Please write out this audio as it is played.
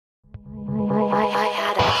What's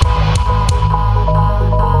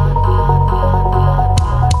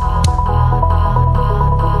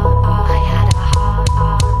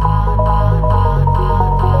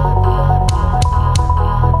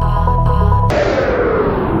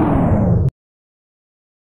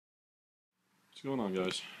going on,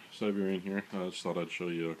 guys? Siberian here. I just thought I'd show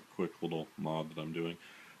you a quick little mod that I'm doing.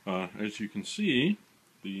 As you can see,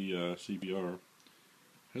 the CBR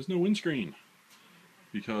has no windscreen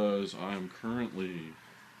because I'm currently,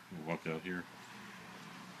 I'll walk out here.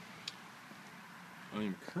 I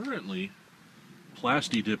am currently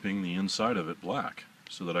plasti dipping the inside of it black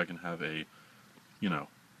so that I can have a,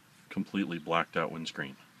 completely blacked out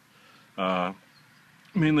windscreen.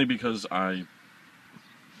 Mainly because I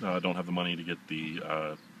don't have the money to get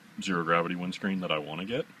the zero gravity windscreen that I want to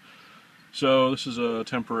get. So this is a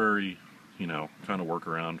temporary, kind of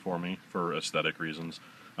workaround for me for aesthetic reasons.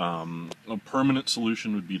 A permanent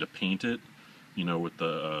solution would be to paint it, with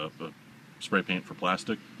the spray paint for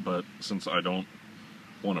plastic. But since I don't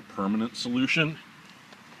want a permanent solution,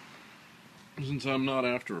 since I'm not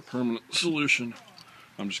after a permanent solution,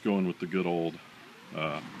 I'm just going with the good old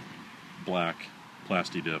black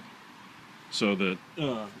plasti dip. So that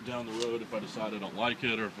down the road, if I decide I don't like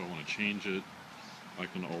it or if I want to change it, I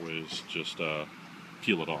can always just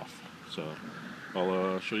peel it off. So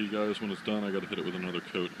I'll show you guys when it's done. I got to hit it with another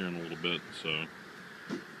coat here in a little bit. So.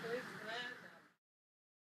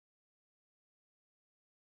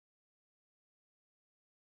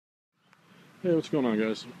 Hey, what's going on,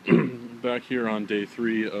 guys? Back here on day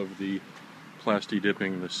 3 of the plasti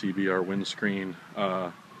dipping the CBR windscreen.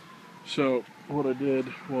 So what I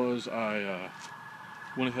did was I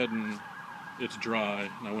went ahead and it's dry,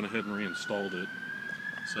 and I went ahead and reinstalled it.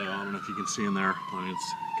 So I don't know if you can see in there,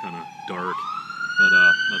 it's kind of dark, but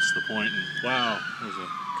that's the point. And wow, there's a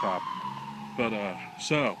cop. But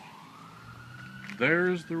so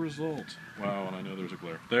there's the result. Wow, and I know there's a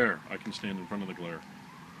glare. There, I can stand in front of the glare.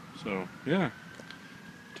 So yeah,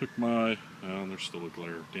 took my there's still a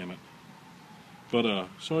glare, damn it. But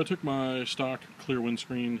so I took my stock clear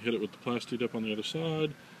windscreen, hit it with the plasti dip on the other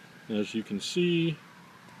side. As you can see,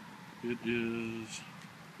 it is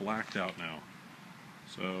blacked out now.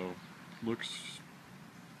 So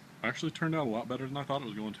actually turned out a lot better than I thought it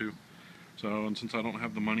was going to. So, and since I don't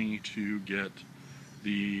have the money to get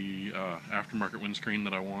the aftermarket windscreen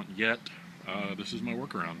that I want yet, this is my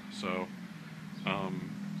workaround. So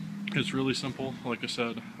it's really simple. Like I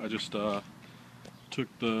said, I just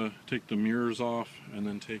take the mirrors off, and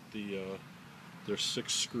then take there's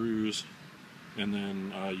 6 screws, and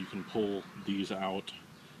then you can pull these out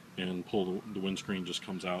and pull the windscreen just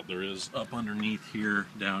comes out. There is up underneath here,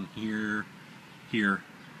 down here,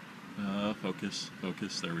 focus,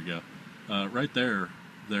 there we go. Right there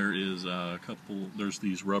is there's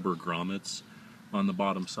these rubber grommets on the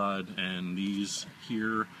bottom side, and these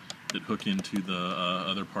here that hook into the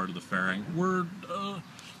other part of the fairing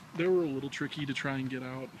they were a little tricky to try and get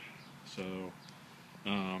out, so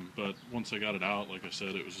but once I got it out, like I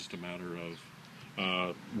said, it was just a matter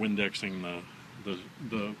of Windexing the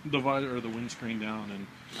visor or the windscreen down and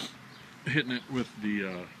hitting it with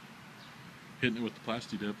the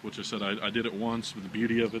plasti dip, which I said I did it once. But the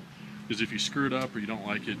beauty of it is, if you screw it up or you don't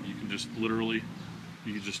like it, you can just literally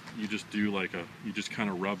you just do like you just kind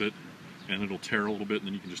of rub it, and it'll tear a little bit, and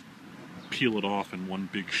then you can just peel it off in one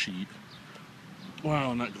big sheet.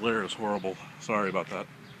 Wow, and that glare is horrible. Sorry about that.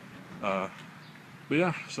 But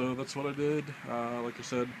yeah, so that's what I did. Like I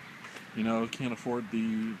said, can't afford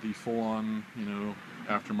the full-on,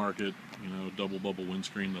 aftermarket, double bubble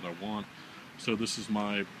windscreen that I want. So this is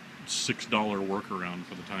my $6 workaround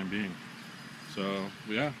for the time being. So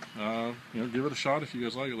yeah, give it a shot if you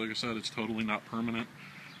guys like it. Like I said, it's totally not permanent.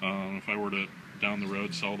 If I were to down the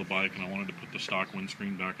road sell the bike and I wanted to put the stock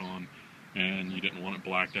windscreen back on, and you didn't want it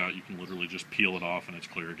blacked out, you can literally just peel it off and it's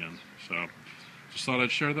clear again. So just thought I'd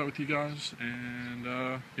share that with you guys.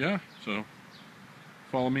 And yeah, so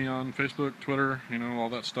follow me on Facebook, Twitter, all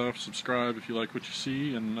that stuff. Subscribe if you like what you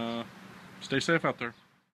see, and stay safe out there.